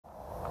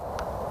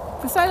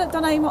For sale at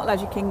Amott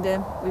Leisure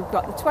Kingdom, we've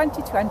got the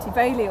 2020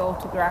 Bailey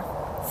Autograph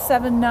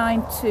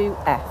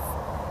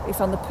 792F. It's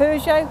on the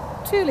Peugeot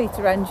 2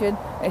 litre engine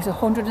and it's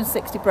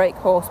 160 brake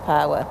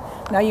horsepower.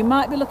 Now you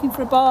might be looking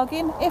for a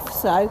bargain. If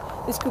so,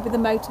 this could be the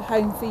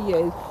motorhome for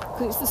you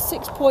because it's the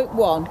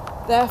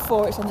 6.1,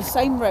 therefore it's on the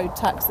same road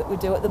tax that we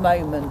do at the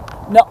moment,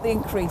 not the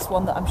increased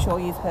one that I'm sure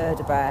you've heard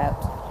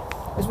about.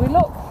 As we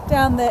look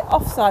down the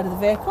off side of the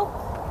vehicle,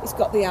 it's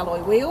got the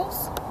alloy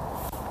wheels.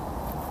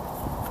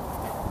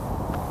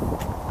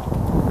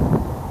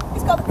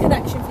 It's got the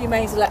connection for your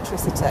mains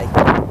electricity.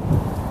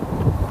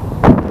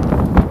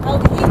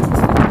 Alde heating's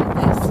fitted in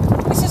this.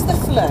 This is the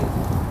flue.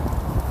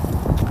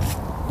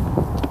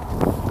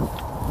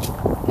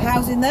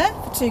 Housing there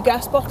for 2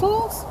 gas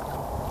bottles.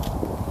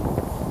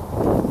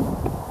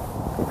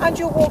 And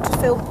your water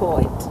fill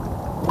point.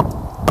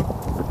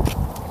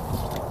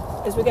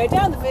 As we go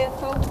down the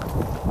vehicle,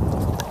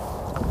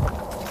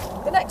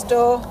 the next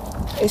door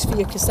is for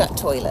your cassette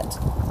toilet.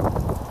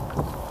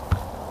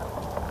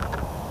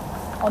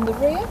 On the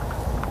rear,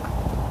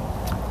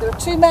 there are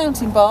 2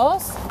 mounting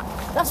bars.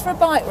 That's for a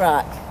bike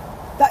rack.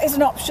 That is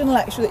an optional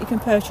extra that you can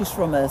purchase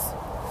from us.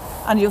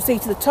 And you'll see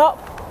to the top,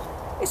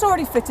 it's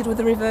already fitted with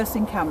a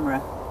reversing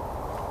camera.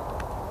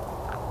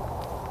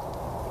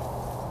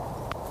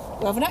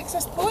 We have an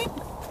access point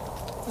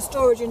for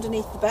storage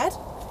underneath the bed.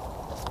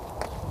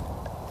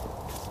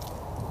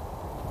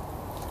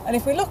 And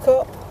if we look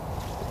up,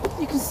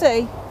 you can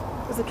see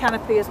there's a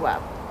canopy as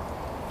well.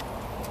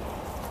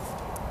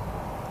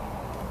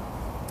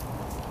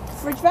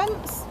 Fridge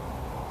vents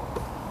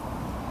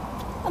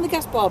and the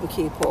gas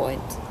barbecue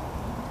point.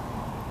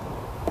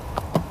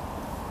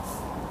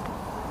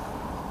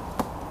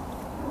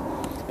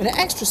 And an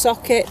extra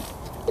socket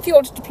if you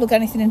wanted to plug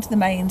anything into the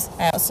mains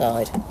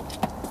outside.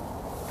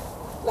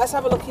 Let's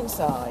have a look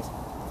inside.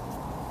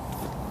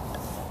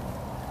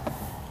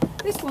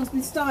 This one's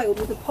been styled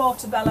with a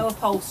Portobello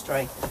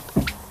upholstery.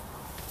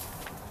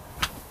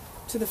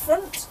 To the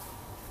front,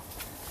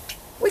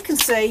 we can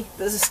see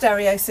there's a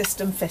stereo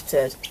system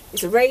fitted.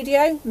 It's a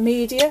radio,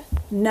 media,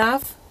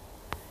 nav,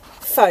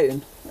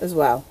 phone as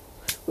well.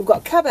 We've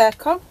got cab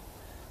aircon,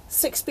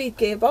 6-speed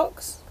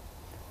gearbox.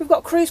 We've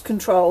got cruise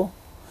control,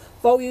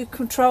 volume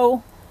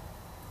control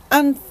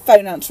and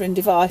phone answering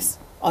device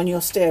on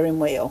your steering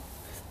wheel.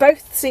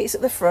 Both seats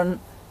at the front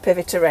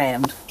pivot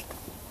around.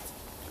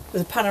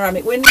 There's a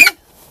panoramic window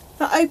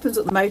that opens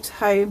up the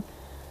motorhome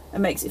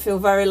and makes it feel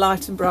very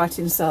light and bright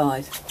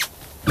inside.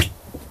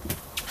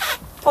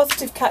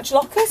 Positive catch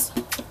lockers,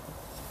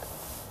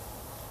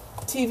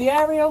 TV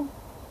aerial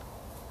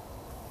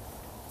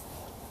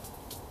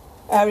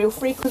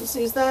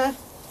frequencies there.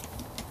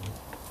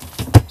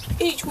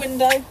 Each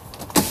window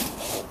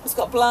has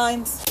got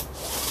blinds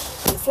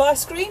and a fly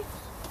screen.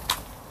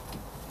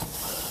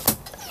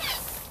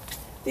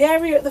 The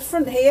area at the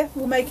front here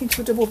will make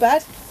into a double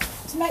bed.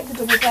 To make the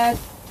double bed,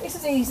 it's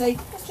as easy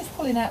as just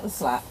pulling out the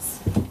slats.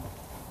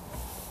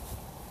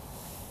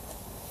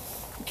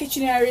 The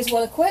kitchen area is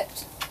well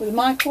equipped with a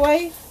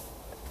microwave,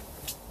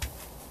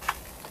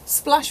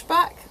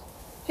 splashback.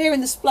 Here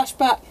in the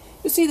splashback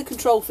you'll see the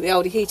control for the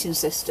Alde heating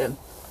system,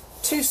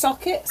 2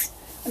 sockets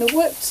and a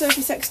work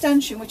surface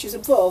extension which is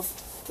above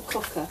the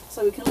cooker,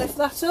 so we can lift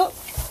that up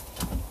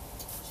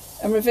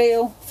and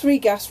reveal 3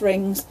 gas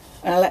rings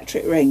and an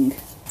electric ring.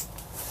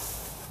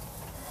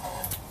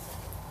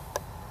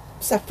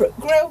 Separate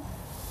grill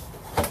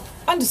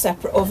and a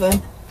separate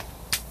oven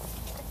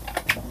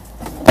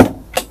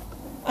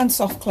and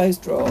soft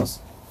closed drawers.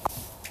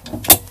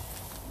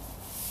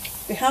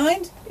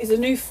 Behind is a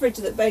new fridge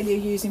that Bailey are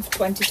using for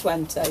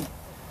 2020.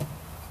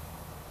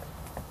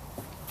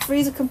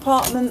 Freezer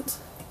compartment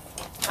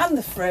and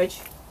the fridge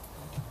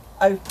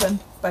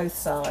open both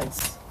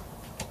sides.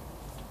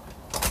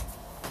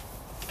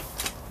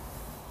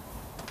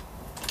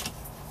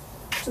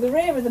 To the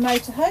rear of the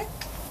motorhome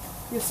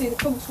you'll see the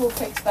comfortable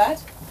fixed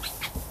bed.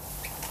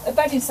 A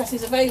bedding set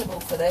is available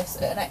for this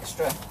at an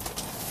extra.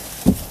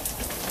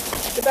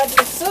 The bed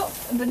lifts up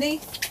and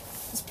beneath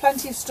there's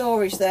plenty of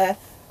storage there,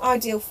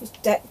 ideal for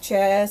deck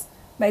chairs,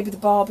 maybe the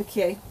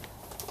barbecue.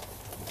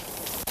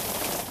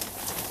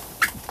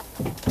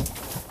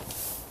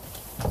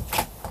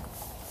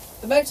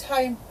 The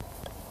motorhome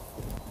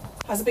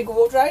has a big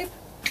wardrobe.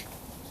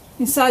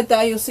 Inside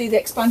there you'll see the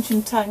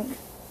expansion tank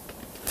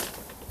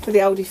for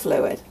the Alde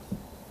fluid.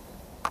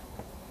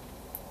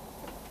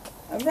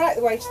 And right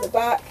the way to the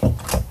back,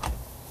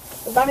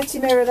 the vanity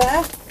mirror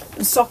there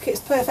and sockets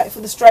perfect for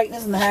the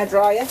straighteners and the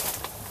hairdryer.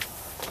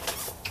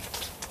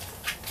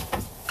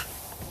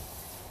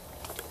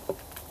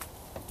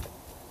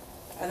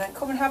 And then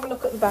come and have a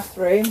look at the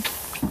bathroom.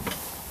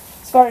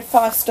 It's very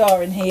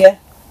 5-star in here.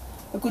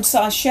 A good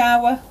sized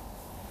shower,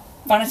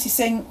 vanity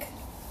sink,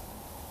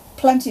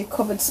 plenty of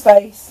cupboard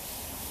space,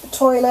 a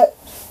toilet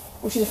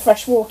which is a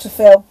fresh water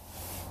fill,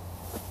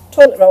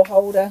 toilet roll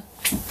holder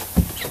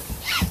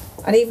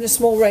and even a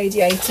small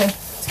radiator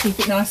to keep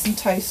it nice and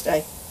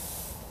toasty.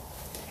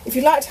 If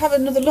you'd like to have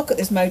another look at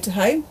this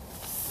motorhome,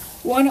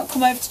 why not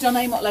come over to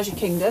Amott Leisure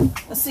Kingdom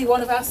and see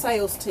one of our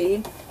sales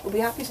team We'll be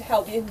happy to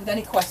help you with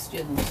any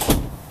questions.